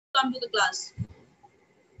come to the class.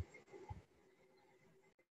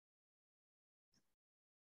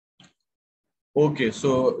 Okay,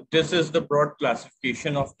 so this is the broad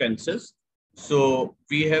classification of tenses. So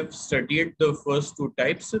we have studied the first two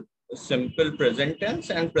types, simple present tense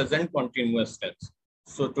and present continuous tense.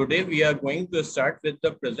 So today we are going to start with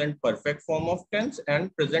the present perfect form of tense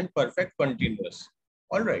and present perfect continuous.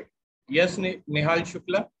 All right. Yes, Nihal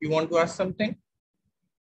Shukla, you want to ask something?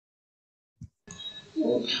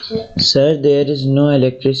 Sir, there is no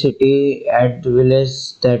electricity at the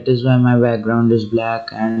village. That is why my background is black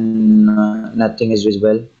and nothing is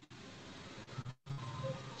visible.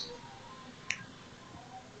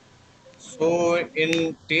 So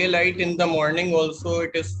in daylight in the morning also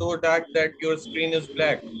it is so dark that your screen is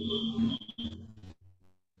black.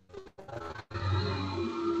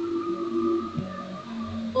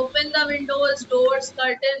 Open the windows, doors,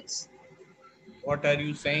 curtains. What are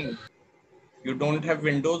you saying? You don't have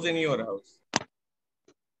windows in your house.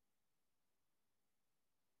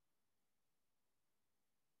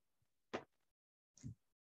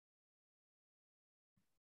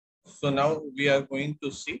 So now we are going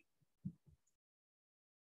to see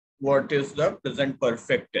what is the present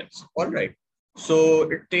perfect tense. All right. So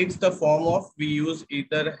it takes the form of, we use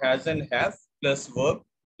either has and have plus verb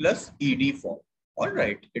plus ed form. All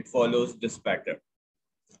right. It follows this pattern.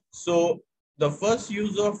 So the first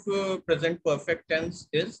use of present perfect tense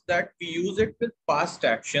is that we use it with past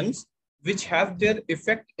actions which have their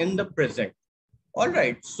effect in the present. All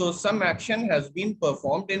right. So some action has been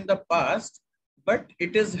performed in the past, but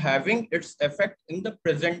it is having its effect in the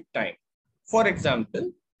present time. For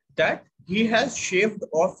example, that he has shaved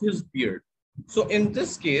off his beard. So in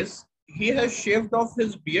this case, he has shaved off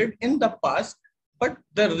his beard in the past, but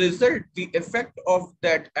the result, the effect of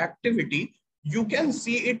that activity, you can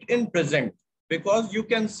see it in present because you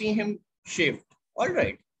can see him shaved. All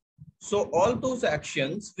right. So all those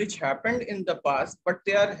actions which happened in the past, but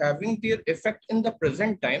they are having their effect in the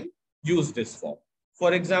present time, use this form.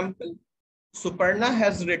 For example, Suparna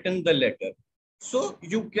has written the letter. So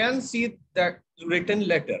you can see that written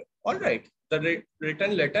letter. All right. The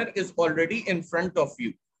written letter is already in front of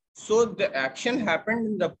you. So the action happened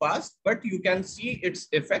in the past, but you can see its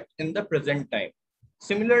effect in the present time.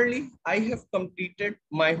 Similarly, I have completed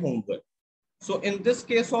my homework. So in this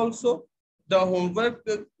case also, the homework,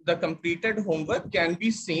 the completed homework can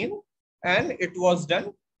be seen and it was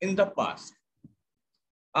done in the past.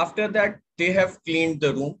 After that, they have cleaned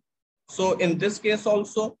the room. So in this case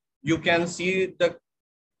also, you can see the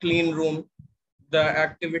clean room. The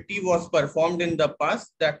activity was performed in the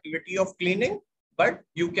past, the activity of cleaning, but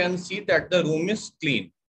you can see that the room is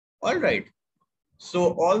clean. All right.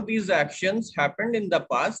 So all these actions happened in the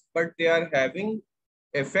past, but they are having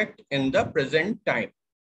effect in the present time.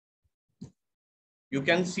 You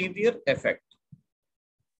can see their effect.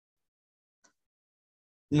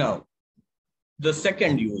 Now, the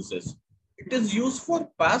second use is, it is used for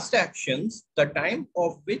past actions, the time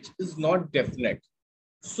of which is not definite.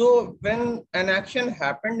 So when an action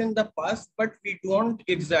happened in the past, but we don't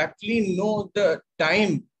exactly know the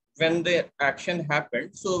time when the action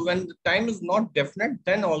happened. So when the time is not definite,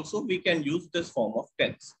 then also we can use this form of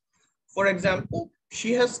tense. For example,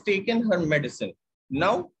 she has taken her medicine.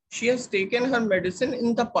 Now she has taken her medicine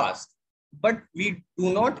in the past, but we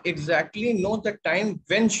do not exactly know the time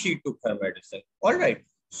when she took her medicine. All right.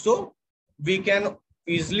 So we can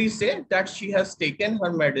easily say that she has taken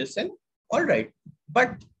her medicine. All right.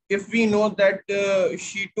 But if we know that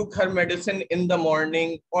she took her medicine in the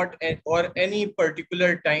morning or any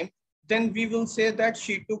particular time, then we will say that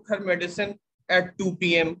she took her medicine at 2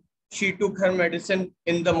 p.m. She took her medicine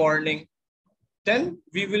in the morning. Then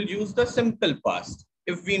we will use the simple past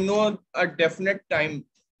if we know a definite time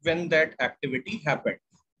when that activity happened.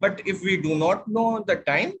 But if we do not know the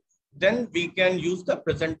time, then we can use the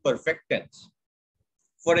present perfect tense.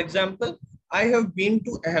 For example, I have been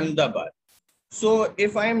to Ahmedabad. So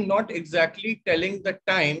if I am not exactly telling the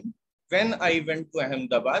time when I went to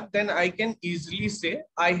Ahmedabad, then I can easily say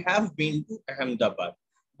I have been to Ahmedabad.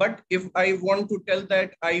 But if I want to tell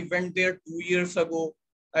that I went there 2 years ago,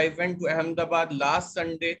 I went to Ahmedabad last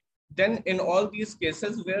Sunday, then in all these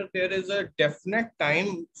cases where there is a definite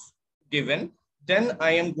time given, then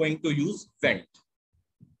I am going to use went.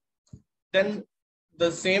 Then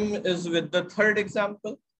the same is with the third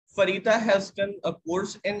example. Farida has done a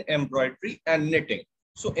course in embroidery and knitting.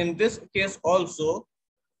 So in this case also,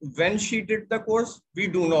 when she did the course, we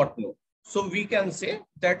do not know. So we can say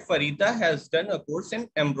that Farida has done a course in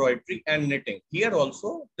embroidery and knitting. Here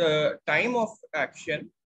also, the time of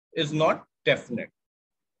action is not definite.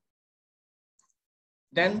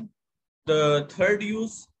 Then the third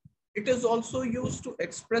use It is also used to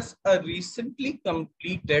express a recently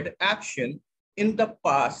completed action in the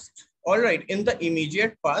past, all right, in the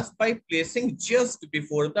immediate past by placing just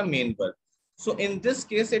before the main verb. So in this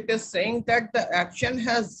case, it is saying that the action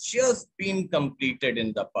has just been completed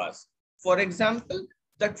in the past. For example,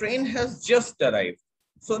 the train has just arrived.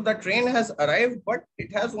 So the train has arrived, but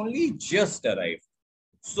it has only just arrived.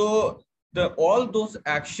 So all those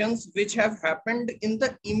actions which have happened in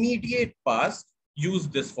the immediate past use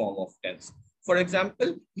this form of tense. For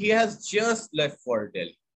example, he has just left for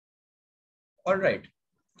Delhi. All right.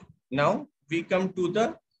 Now we come to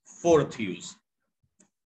the fourth use.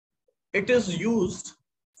 It is used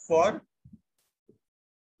for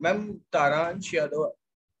Ma'am Taransh Yadav.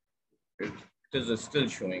 It is still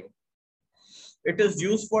showing. It is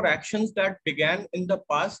used for actions that began in the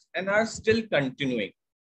past and are still continuing.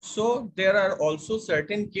 So there are also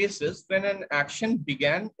certain cases when an action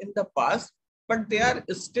began in the past, but they are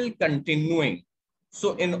still continuing.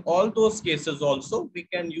 So in all those cases also, we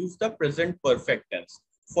can use the present perfect tense.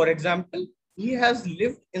 For example, he has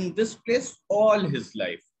lived in this place all his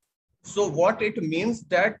life. So what it means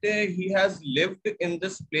that he has lived in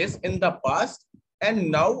this place in the past and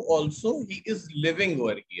now also he is living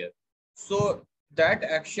over here. So that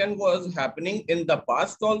action was happening in the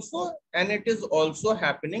past also, and it is also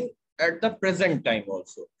happening at the present time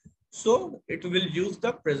also. So it will use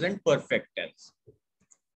the present perfect tense.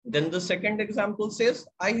 Then the second example says,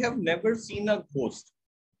 I have never seen a ghost.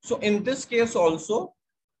 So in this case also,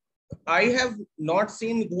 I have not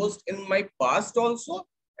seen ghost in my past also,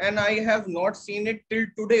 and I have not seen it till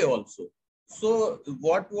today also. So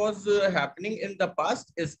what was happening in the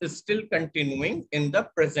past is still continuing in the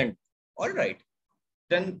present. All right.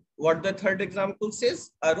 Then what the third example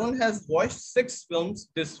says, Arun has watched 6 films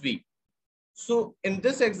this week. So in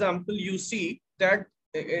this example, you see that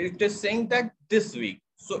it is saying that this week.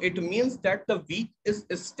 So it means that the week is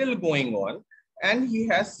still going on and he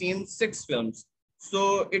has seen 6 films.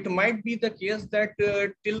 So it might be the case that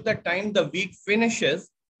till the time the week finishes,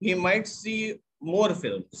 he might see more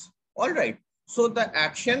films. All right. So the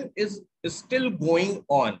action is still going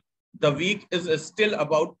on. The week is still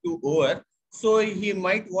about to over. So he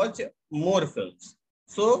might watch more films.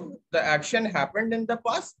 So the action happened in the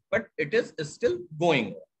past, but it is still going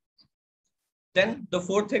on. Then the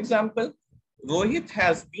fourth example, Rohit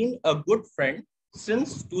has been a good friend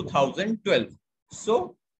since 2012.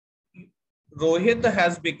 So Rohit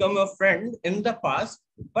has become a friend in the past,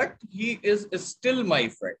 but he is still my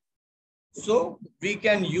friend. So we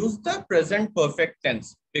can use the present perfect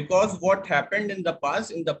tense because what happened in the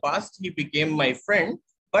past he became my friend,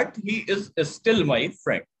 but he is still my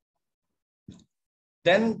friend.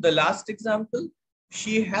 Then the last example,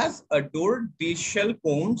 she has adored these shell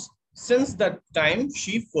combs since the time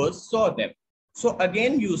she first saw them. So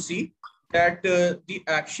again, you see that the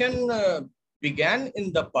action began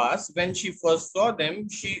in the past. When she first saw them,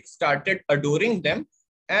 she started adoring them,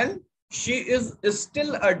 and she is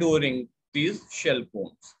still adoring these shell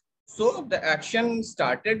combs. So the action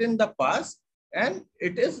started in the past and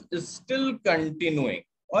it is still continuing.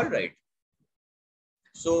 All right.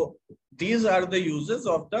 So these are the uses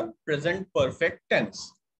of the present perfect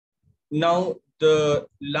tense. Now, the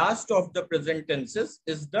last of the present tenses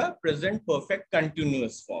is the present perfect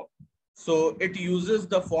continuous form. So it uses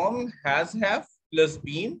the form has, have, plus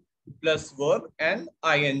been, plus verb and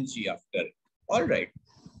ing after it. All right.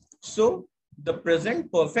 So the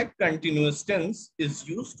present perfect continuous tense is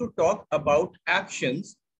used to talk about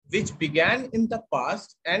actions which began in the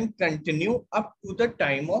past and continue up to the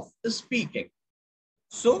time of speaking.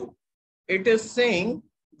 So it is saying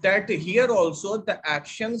that here also the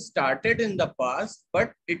action started in the past,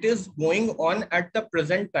 but it is going on at the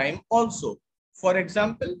present time also. For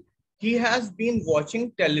example, he has been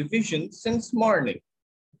watching television since morning.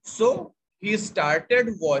 So he started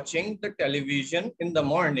watching the television in the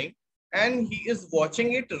morning and he is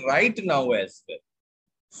watching it right now as well.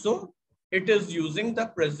 So it is using the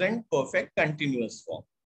present perfect continuous form.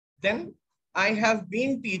 Then I have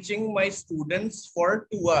been teaching my students for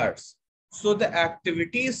 2 hours. So the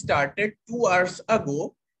activity started 2 hours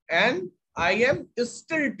ago and I am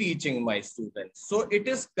still teaching my students. So it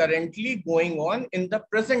is currently going on in the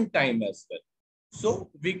present time as well. So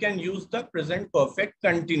we can use the present perfect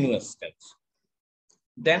continuous tense.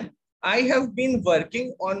 Then I have been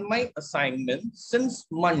working on my assignment since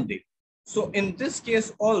Monday. So in this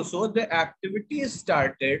case also the activity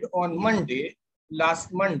started on Monday,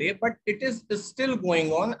 last Monday, but it is still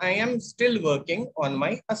going on. I am still working on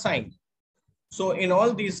my assignment. So in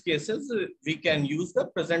all these cases, we can use the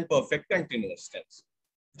present perfect continuous tense.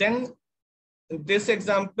 Then this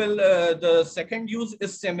example, the second use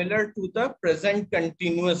is similar to the present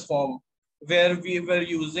continuous form, where we were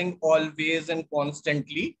using always and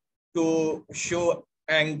constantly to show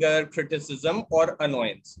anger, criticism, or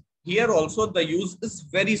annoyance. Here also the use is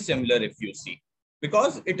very similar if you see,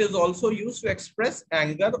 because it is also used to express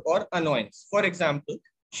anger or annoyance. For example,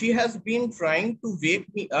 she has been trying to wake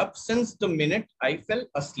me up since the minute I fell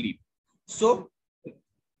asleep. So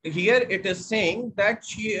here it is saying that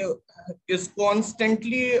she is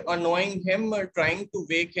constantly annoying him, trying to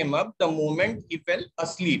wake him up the moment he fell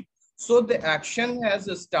asleep. So the action has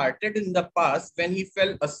started in the past when he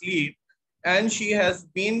fell asleep, and she has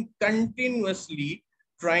been continuously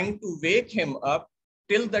trying to wake him up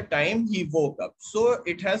till the time he woke up. So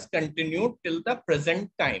it has continued till the present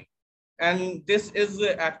time. And this is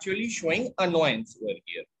actually showing annoyance over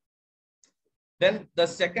here. Then the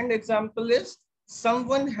second example is,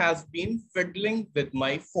 someone has been fiddling with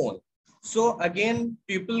my phone. So again,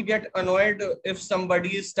 people get annoyed if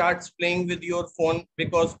somebody starts playing with your phone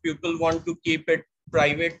because people want to keep it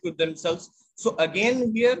private to themselves. So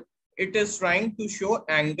again, here it is trying to show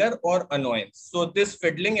anger or annoyance. So this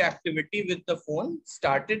fiddling activity with the phone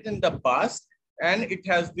started in the past and it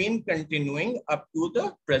has been continuing up to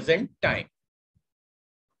the present time.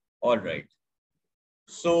 All right.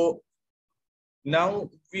 So now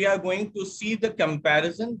we are going to see the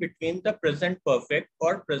comparison between the present perfect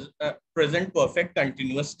or present perfect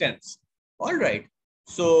continuous tense. All right.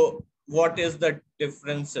 So what is the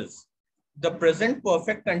differences? The present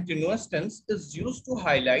perfect continuous tense is used to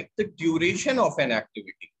highlight the duration of an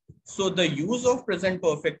activity. So the use of present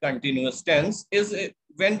perfect continuous tense is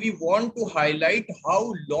when we want to highlight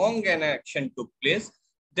how long an action took place,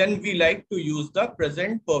 then we like to use the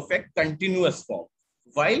present perfect continuous form.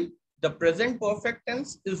 While the present perfect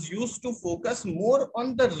tense is used to focus more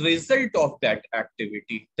on the result of that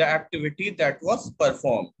activity, the activity that was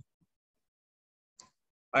performed.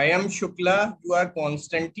 I am Shukla, you are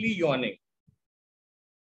constantly yawning.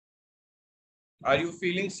 Are you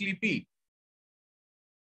feeling sleepy?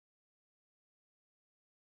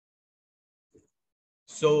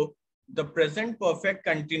 So the present perfect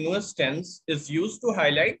continuous tense is used to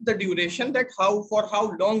highlight the duration, that for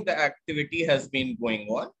how long the activity has been going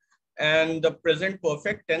on. And the present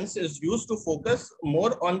perfect tense is used to focus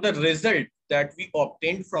more on the result that we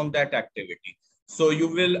obtained from that activity. So you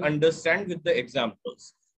will understand with the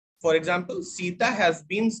examples. For example, Sita has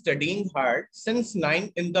been studying hard since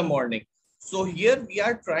 9 in the morning. So here we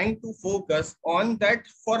are trying to focus on that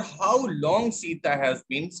for how long Sita has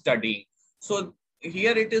been studying. So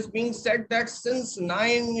here it is being said that since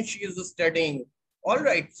 9 she is studying. All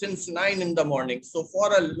right, since 9 in the morning. So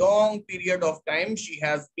for a long period of time, she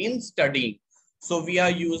has been studying. So we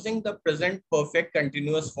are using the present perfect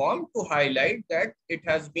continuous form to highlight that it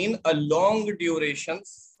has been a long duration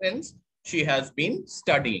since she has been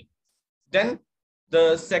studying. Then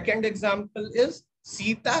the second example is,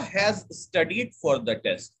 Sita has studied for the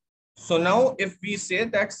test. So now if we say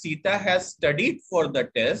that Sita has studied for the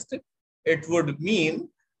test, it would mean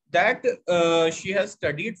that she has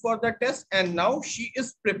studied for the test and now she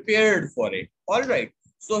is prepared for it. All right.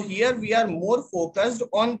 So here we are more focused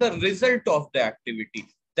on the result of the activity,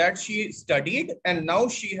 that she studied and now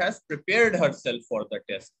she has prepared herself for the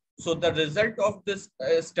test. So the result of this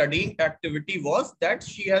studying activity was that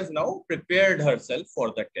she has now prepared herself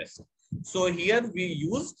for the test. So here we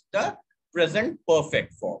used the present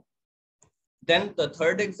perfect form. Then the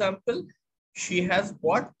third example, she has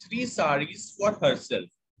bought 3 saris for herself.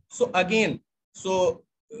 So again, so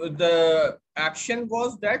the action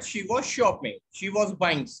was that she was shopping, she was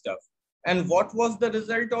buying stuff. And what was the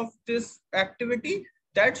result of this activity?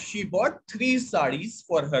 That she bought 3 saris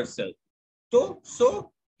for herself.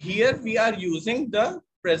 So here we are using the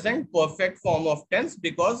present perfect form of tense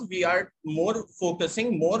because we are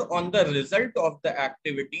focusing more on the result of the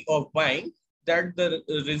activity of buying, that the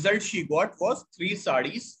result she got was 3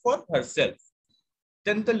 saris for herself.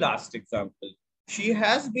 Then the last example, she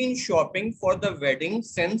has been shopping for the wedding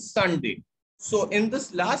since Sunday. So in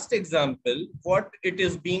this last example, what it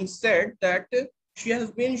is being said that she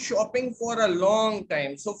has been shopping for a long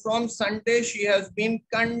time. So from Sunday, she has been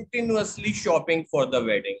continuously shopping for the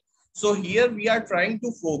wedding. So here we are trying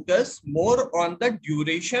to focus more on the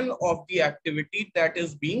duration of the activity that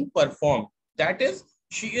is being performed. That is,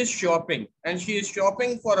 she is shopping and she is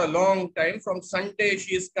shopping for a long time. From Sunday,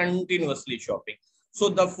 she is continuously shopping. So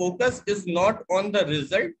the focus is not on the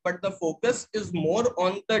result, but the focus is more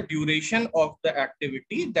on the duration of the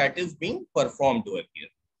activity that is being performed over here.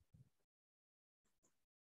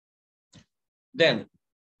 Then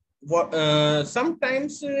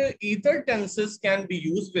sometimes either tenses can be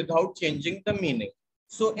used without changing the meaning.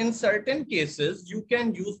 So in certain cases, you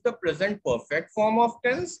can use the present perfect form of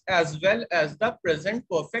tense as well as the present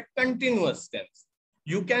perfect continuous tense.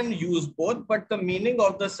 You can use both, but the meaning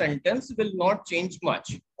of the sentence will not change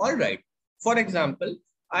much. All right. For example,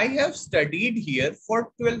 I have studied here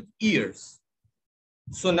for 12 years.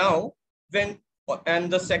 So now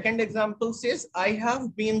and the second example says, I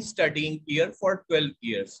have been studying here for 12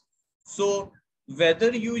 years. So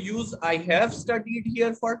whether you use I have studied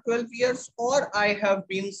here for 12 years or I have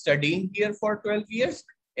been studying here for 12 years,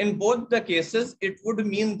 in both the cases, it would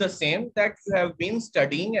mean the same, that you have been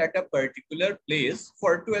studying at a particular place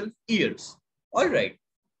for 12 years. All right.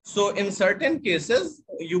 So in certain cases,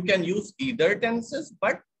 you can use either tenses,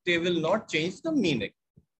 but they will not change the meaning.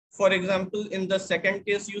 For example, in the second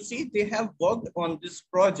case, you see they have worked on this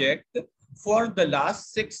project for the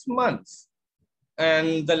last 6 months.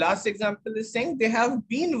 And the last example is saying they have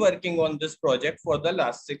been working on this project for the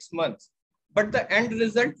last 6 months. But the end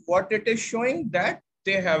result, what it is showing, that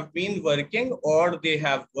they have been working or they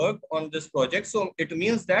have worked on this project. So it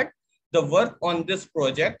means that the work on this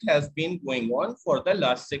project has been going on for the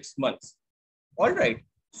last 6 months. All right.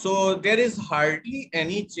 So there is hardly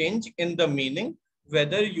any change in the meaning,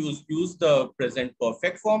 whether you use the present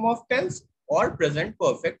perfect form of tense or present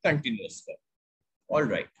perfect continuous form. All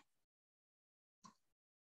right.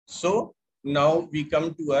 So now we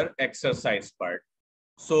come to our exercise part.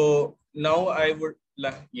 So now I would,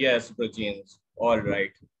 yes, Brajin. All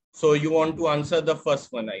right. So you want to answer the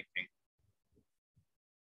first one, I think.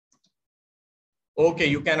 Okay,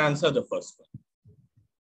 you can answer the first one.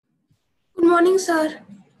 Good morning, sir.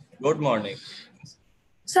 Good morning.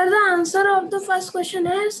 Sir, the answer of the first question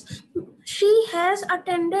is she has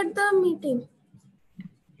attended the meeting.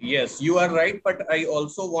 Yes, you are right, but I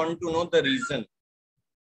also want to know the reason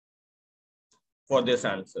for this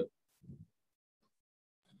answer.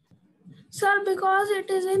 Sir, because it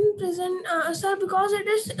is in present, sir, because it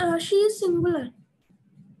is, she is singular.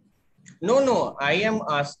 No, I am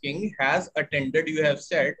asking has attended, you have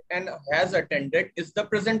said, and has attended is the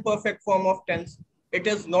present perfect form of tense. It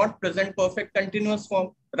is not present perfect continuous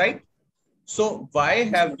form, right? So why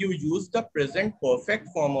have you used the present perfect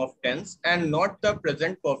form of tense and not the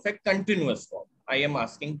present perfect continuous form? I am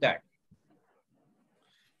asking that.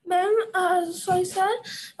 Ma'am, sorry, sir.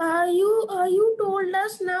 You told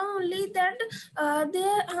us now only that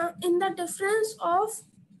there in the difference of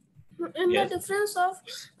Yes. the difference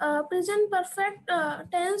of present perfect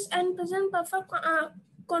tense and present perfect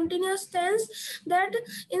continuous tense, that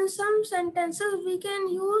in some sentences we can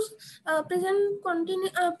use present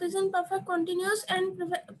perfect continuous and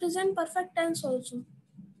present perfect tense also.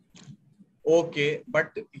 Okay,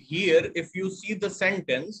 but here if you see the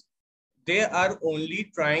sentence, they are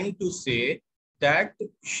only trying to say that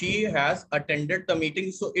she has attended the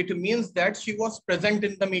meeting. So it means that she was present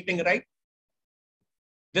in the meeting, right?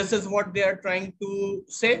 This is what they are trying to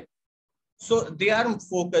say. So they are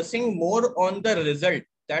focusing more on the result,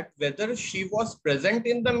 that whether she was present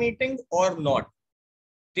in the meeting or not.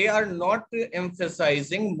 They are not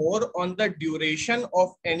emphasizing more on the duration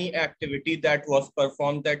of any activity that was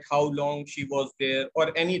performed, that how long she was there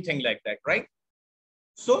or anything like that, right?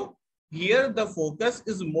 So here the focus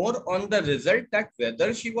is more on the result, that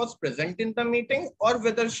whether she was present in the meeting or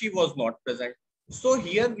whether she was not present. So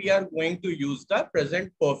here we are going to use the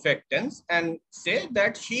present perfect tense and say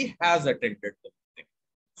that she has attended the meeting.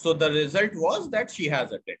 So the result was that she has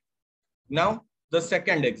attended. Now, the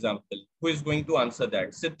second example, who is going to answer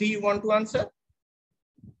that? Siddhi, you want to answer?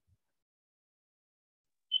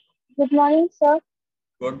 Good morning, sir.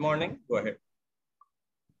 Good morning. Go ahead.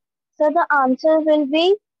 So the answer will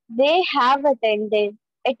be they have attended.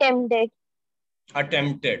 Attempted.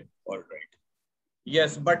 All right.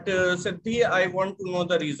 Yes, but Siddhi, I want to know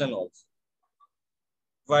the reason also.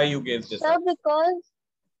 Why you gave this? Sir, because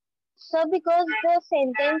the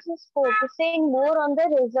sentence is focusing more on the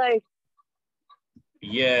result.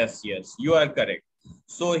 Yes, you are correct.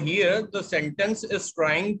 So here the sentence is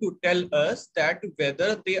trying to tell us that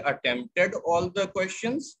whether they attempted all the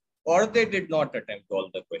questions or they did not attempt all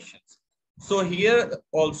the questions. So here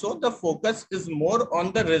also the focus is more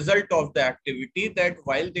on the result of the activity, that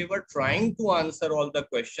while they were trying to answer all the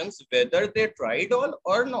questions, whether they tried all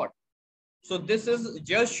or not. So this is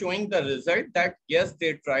just showing the result, that yes,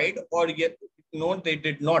 they tried, or yet no, they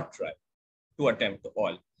did not try to attempt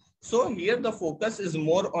all. So here the focus is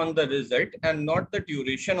more on the result and not the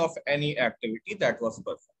duration of any activity that was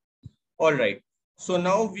performed. All right. So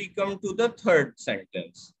now we come to the third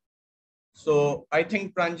sentence. So I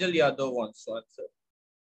think Pranjal Yadav wants to answer.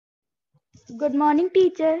 Good morning,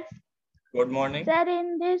 teacher. Good morning. Sir,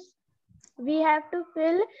 in this, we have to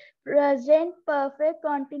fill present perfect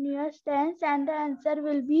continuous tense, and the answer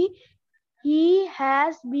will be he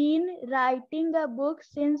has been writing a book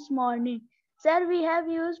since morning. Sir, we have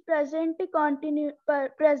used present perfect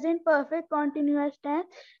continuous tense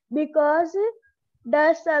because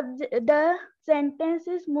the sentence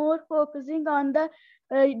is more focusing on the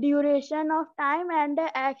duration of time, and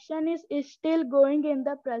the action is still going in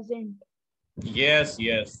the present. Yes,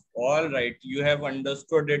 yes. All right. You have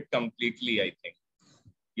understood it completely, I think.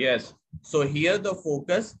 Yes. So here the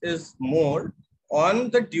focus is more on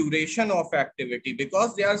the duration of activity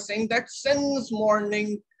because they are saying that since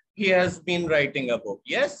morning he has been writing a book.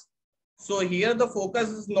 Yes. So here the focus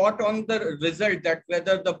is not on the result, that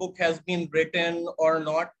whether the book has been written or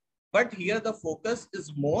not, but here the focus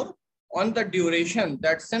is more on the duration,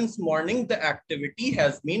 that since morning the activity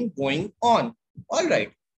has been going on. All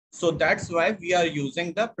right. So that's why we are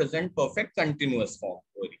using the present perfect continuous form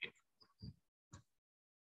over here.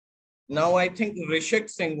 Now I think Rishik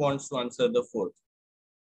Singh wants to answer the fourth.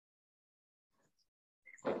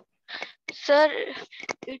 Sir,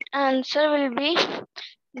 its answer will be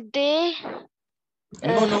they.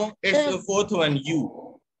 No, it's Sir, the fourth one,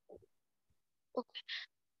 you.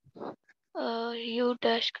 you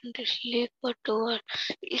dash continuously for 2 hours.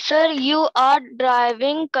 Sir, you are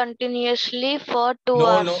driving continuously for 2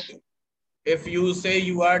 hours. No. If you say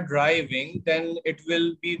you are driving, then it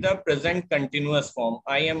will be the present continuous form.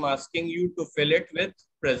 I am asking you to fill it with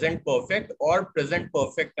present perfect or present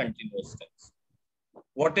perfect continuous tense.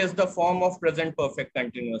 What is the form of present perfect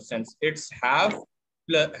continuous tense? It's have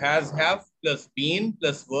plus has have plus been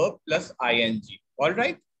plus verb plus ing. All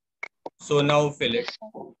right. So now fill it.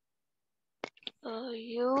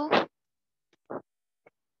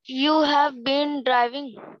 You have been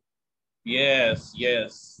driving. Yes.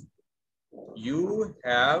 You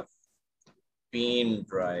have been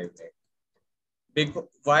driving. Because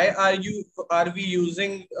why are we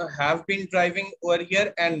using have been driving over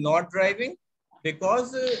here and not driving?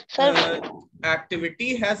 Because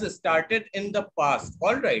activity has started in the past.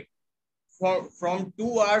 All right. From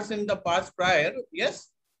 2 hours in the past prior, yes,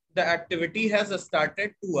 the activity has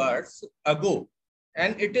started 2 hours ago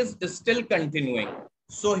and it is still continuing.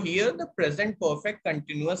 So here the present perfect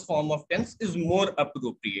continuous form of tense is more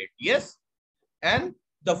appropriate. Yes. And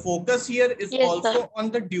the focus here is also on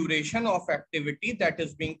the duration of activity that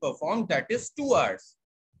is being performed, that is 2 hours.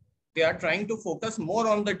 They are trying to focus more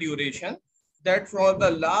on the duration, that for the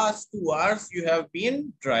last 2 hours you have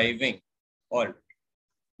been driving. All right.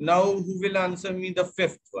 Now who will answer me the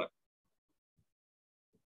fifth one?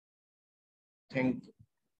 I think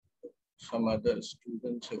some other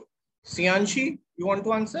students. Sianshi, you want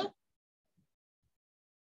to answer?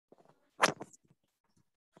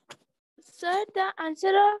 Sir, the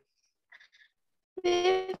answer of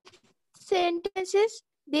sentences,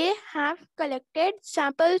 they have collected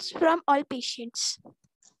samples from all patients.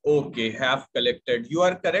 Okay, have collected. You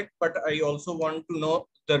are correct, but I also want to know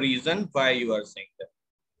the reason why you are saying that.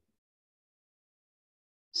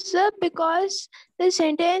 Sir, because the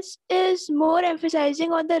sentence is more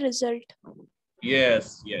emphasizing on the result.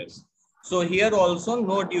 Yes. So here also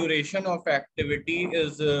no duration of activity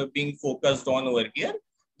is being focused on over here.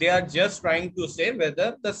 They are just trying to say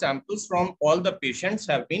whether the samples from all the patients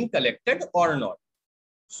have been collected or not.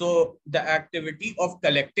 So the activity of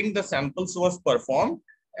collecting the samples was performed,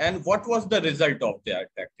 and what was the result of that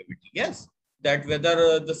activity? Yes, that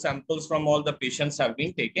whether the samples from all the patients have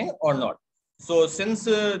been taken or not. So since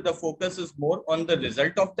the focus is more on the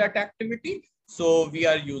result of that activity, so we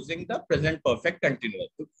are using the present perfect continuous,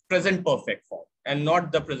 present perfect form, and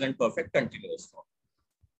not the present perfect continuous form.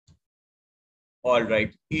 All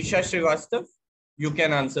right, Isha Srivastav, you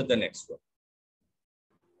can answer the next one.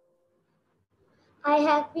 I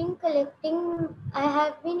have been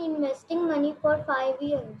investing money for 5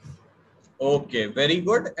 years. Okay, very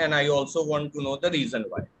good. And I also want to know the reason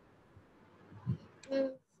why.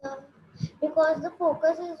 Because the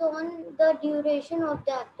focus is on the duration of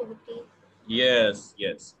the activity. Yes.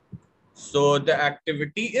 So the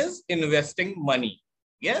activity is investing money.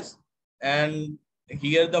 Yes. And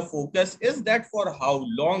here the focus is that for how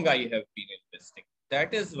long I have been investing.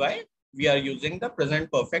 That is why we are using the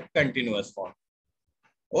present perfect continuous form.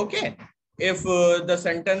 Okay. If the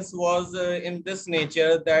sentence was in this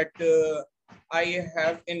nature that I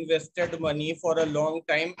have invested money for a long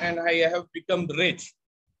time and I have become rich.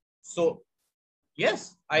 So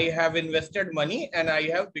yes, I have invested money and I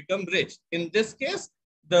have become rich. In this case,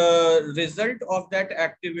 the result of that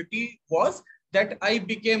activity was that I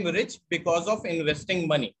became rich because of investing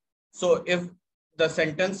money. So if the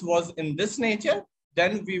sentence was in this nature,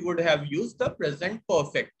 then we would have used the present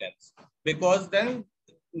perfect tense, because then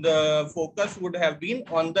the focus would have been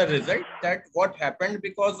on the result, that what happened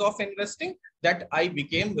because of investing, that I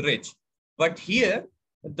became rich. But here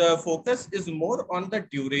the focus is more on the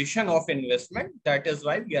duration of investment. That is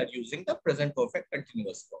why we are using the present perfect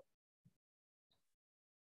continuous form.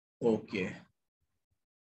 Okay.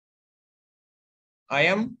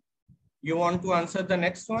 You want to answer the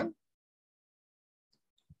next one?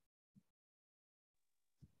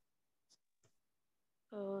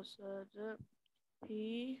 Sir,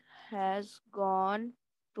 he has gone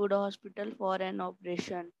to the hospital for an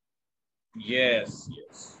operation. Yes,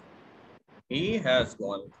 yes. He has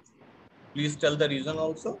gone. Please tell the reason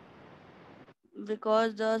also.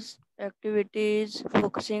 Because the activity is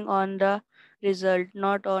focusing on the result,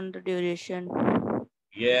 not on the duration.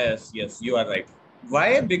 Yes, yes, you are right.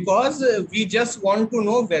 Why? Because we just want to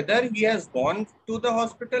know whether he has gone to the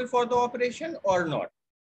hospital for the operation or not.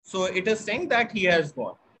 So it is saying that he has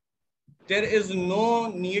gone. There is no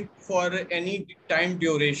need for any time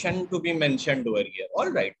duration to be mentioned over here. All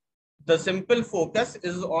right. The simple focus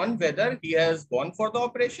is on whether he has gone for the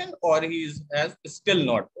operation or he has still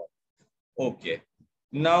not gone. Okay.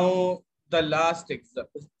 Now, the last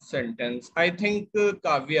sentence. I think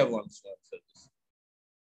Kavya wants to answer this.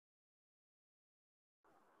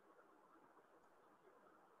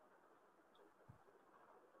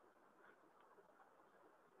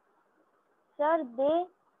 Sir,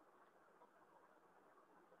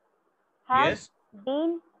 Yes.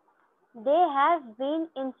 they have been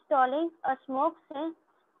installing a smoke sense.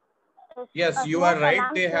 Yes, you are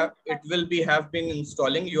right. They have, it will be have been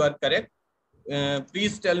installing. You are correct.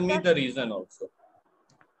 Please tell me the reason also.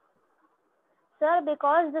 Sir,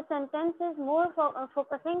 because the sentence is more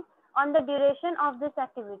focusing on the duration of this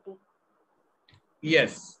activity.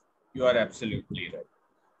 Yes, you are absolutely right.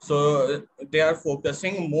 So they are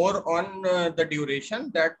focusing more on the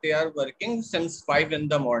duration, that they are working since 5 in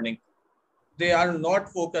the morning. They are not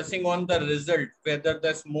focusing on the result, whether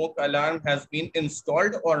the smoke alarm has been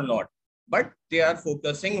installed or not. But they are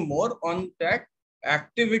focusing more on that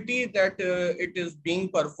activity, that it is being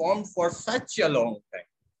performed for such a long time.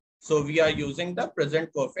 So we are using the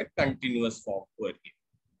present perfect continuous form over here.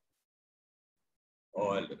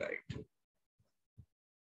 All right.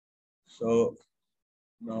 So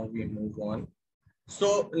now we move on.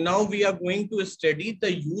 So now we are going to study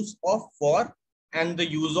the use of for and the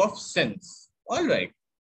use of since. All right.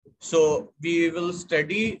 So we will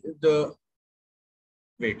study the,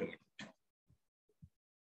 wait a minute.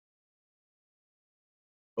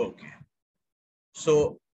 Okay.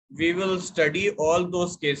 So we will study all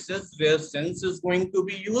those cases where since is going to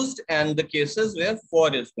be used and the cases where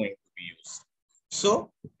for is going to be used.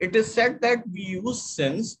 So it is said that we use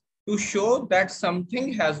since to show that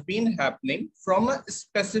something has been happening from a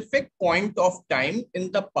specific point of time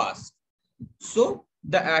in the past. So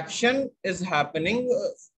the action is happening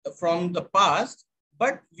from the past,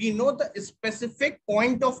 but we know the specific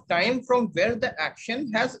point of time from where the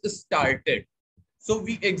action has started. So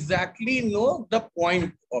we exactly know the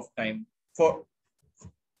point of time, for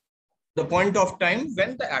the point of time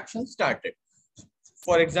when the action started.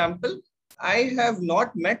 For example, I have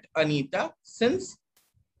not met Anita since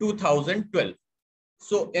 2012.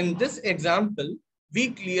 So in this example, we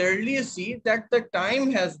clearly see that the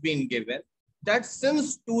time has been given, that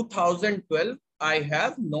since 2012, I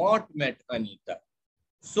have not met Anita.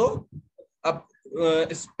 So a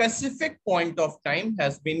specific point of time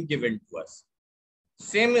has been given to us.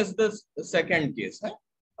 Same is the second case.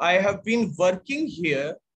 I have been working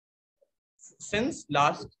here since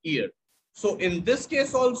last year. So in this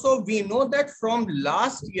case also, we know that from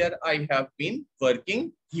last year, I have been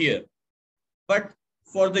working here. But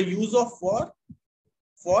for the use of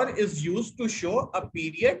for is used to show a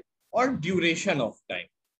period or duration of time.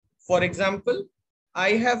 For example,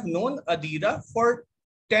 I have known Adira for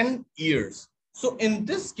 10 years. So in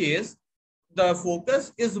this case, the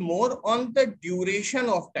focus is more on the duration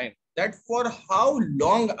of time, that for how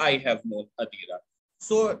long I have known Adira.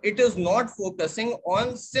 So it is not focusing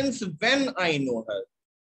on since when I know her.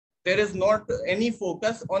 There is not any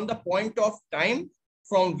focus on the point of time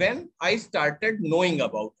from when I started knowing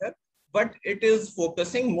about her, but it is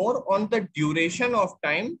focusing more on the duration of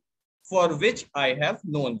time for which I have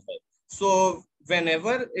known her. So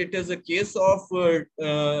whenever it is a case of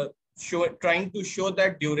trying to show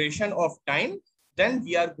that duration of time, then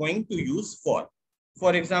we are going to use for.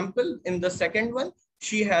 For example, in the second one,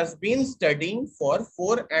 she has been studying for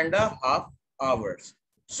 4.5 hours.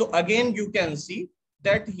 So again, you can see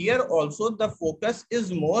that here also the focus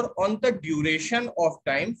is more on the duration of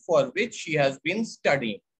time for which she has been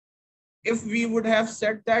studying. If we would have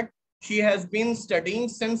said that she has been studying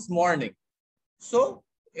since morning, so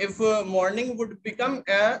if morning would become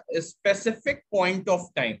a specific point of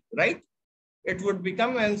time, right? It would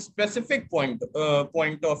become a specific point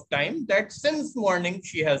of time that since morning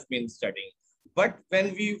she has been studying. But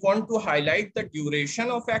when we want to highlight the duration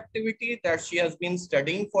of activity, that she has been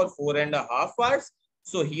studying for 4.5 hours,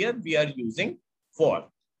 so here we are using for.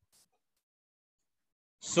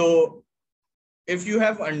 So if you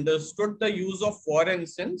have understood the use of for and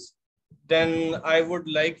since, then I would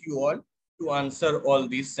like you all to answer all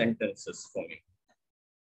these sentences for me.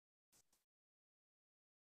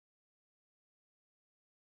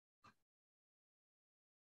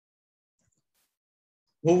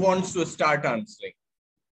 Who wants to start answering?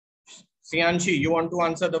 Sianshi, you want to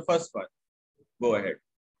answer the first one? Go ahead.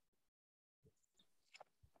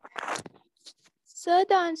 Sir,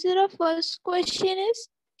 the answer of first question is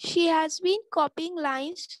she has been copying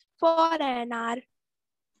lines for an hour.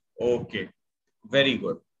 Okay, very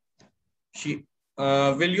good.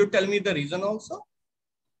 Will you tell me the reason also?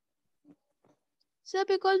 Sir,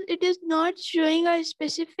 because it is not showing a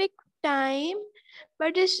specific time,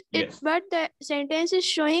 but but the sentence is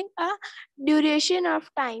showing a duration of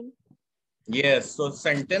time. Yes, so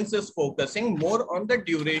sentence is focusing more on the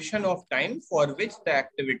duration of time for which the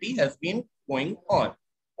activity has been going on.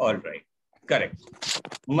 All right, correct.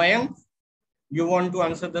 Mayank, you want to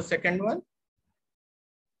answer the second one?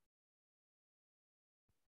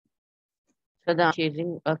 So I'm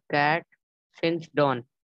chasing a cat since dawn.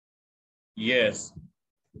 Yes.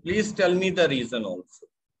 Please tell me the reason also.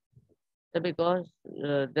 So because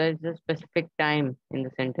there is a specific time in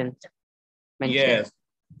the sentence mentioned. Yes.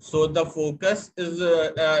 So the focus is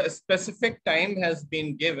a specific time has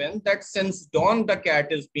been given that since dawn the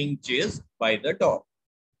cat is being chased by the dog.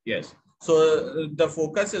 Yes. So the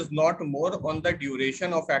focus is not more on the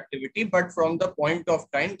duration of activity, but from the point of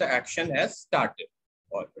time the action has started.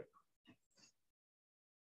 All right.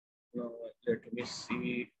 Now let me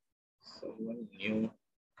see someone new.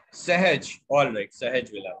 Sahaj. All right.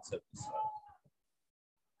 Sahaj will answer this one.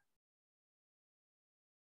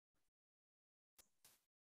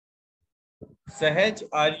 Sahaj,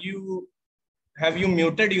 have you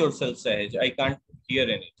muted yourself, Sahaj? I can't hear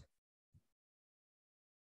anything.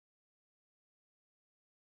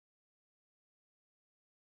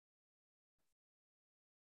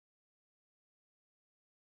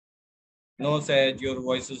 No, Sahaj, your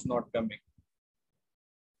voice is not coming.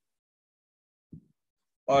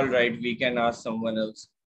 All right, we can ask someone else.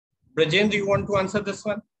 Brajendra, do you want to answer this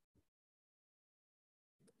one?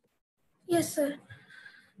 Yes, sir.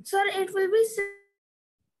 Sir, it will be.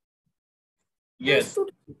 Yes.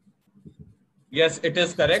 Yes, it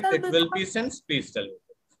is correct. Sir, it will be since. Please tell me.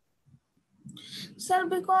 Sir,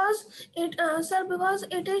 because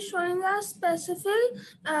it is showing a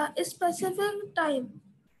specific time.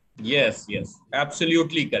 Yes, yes,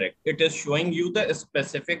 absolutely correct. It is showing you the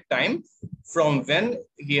specific time from when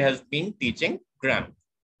he has been teaching grammar.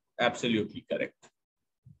 Absolutely correct.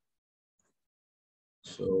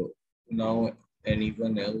 So now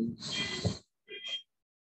anyone else?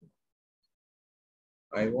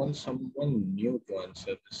 I want someone new to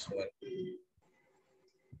answer this one.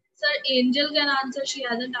 Sir, Angel can answer. She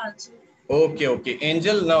hasn't answered. Okay, okay.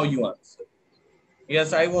 Angel, now you answer.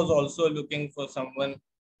 Yes, I was also looking for someone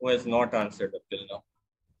who has not answered up till now.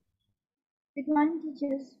 Good morning,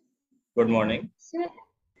 teachers. Good morning. Sir,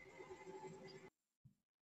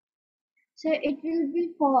 it will be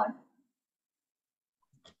for.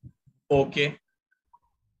 Okay.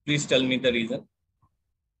 Please tell me the reason.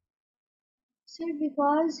 Sir,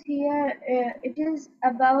 because here it is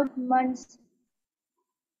about months.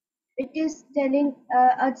 It is telling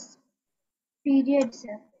us period,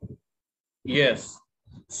 sir. Yes.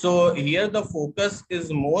 So here the focus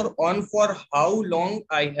is more on for how long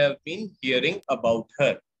I have been hearing about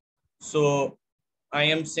her. So I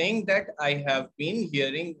am saying that I have been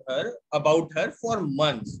hearing about her for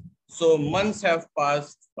months. So months have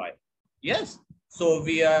passed by. Yes. So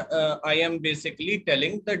I am basically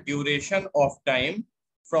telling the duration of time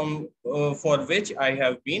from for which I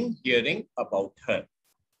have been hearing about her.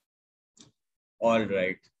 All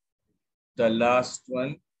right. The last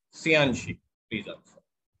one, Sianshi, please answer.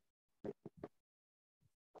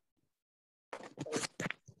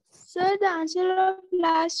 Sir, the answer of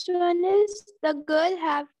last one is the girl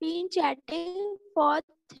have been chatting for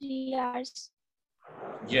 3 hours.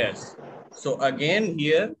 Yes. So again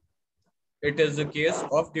here, it is a case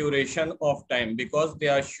of duration of time, because they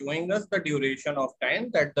are showing us the duration of time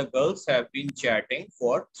that the girls have been chatting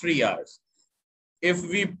for 3 hours. If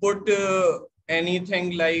we put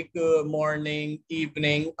anything like morning,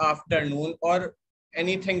 evening, afternoon, or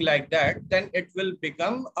anything like that, then it will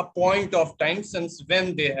become a point of time since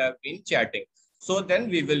when they have been chatting. So then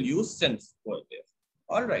we will use since for there.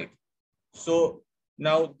 All right. So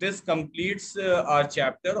now this completes our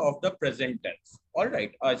chapter of the present tense. All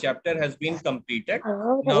right. Our chapter has been completed.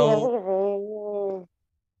 Now,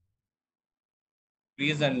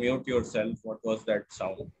 please unmute yourself. What was that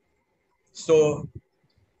sound? So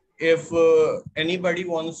if anybody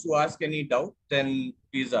wants to ask any doubt, then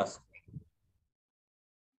please ask.